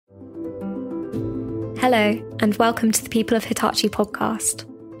Hello, and welcome to the People of Hitachi podcast.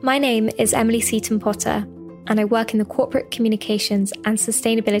 My name is Emily Seaton-Potter, and I work in the Corporate Communications and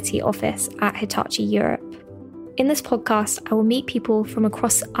Sustainability Office at Hitachi Europe. In this podcast, I will meet people from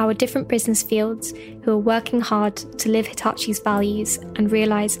across our different business fields who are working hard to live Hitachi's values and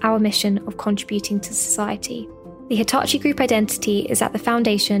realise our mission of contributing to society. The Hitachi Group identity is at the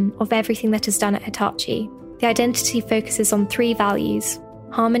foundation of everything that is done at Hitachi. The identity focuses on three values: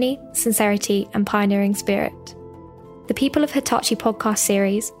 harmony, sincerity, and pioneering spirit. The People of Hitachi podcast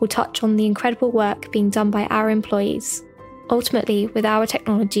series will touch on the incredible work being done by our employees. Ultimately, with our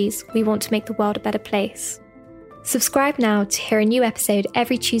technologies, we want to make the world a better place. Subscribe now to hear a new episode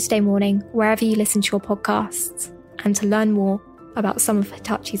every Tuesday morning wherever you listen to your podcasts, and to learn more about some of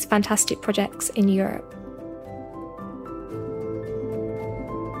Hitachi's fantastic projects in Europe.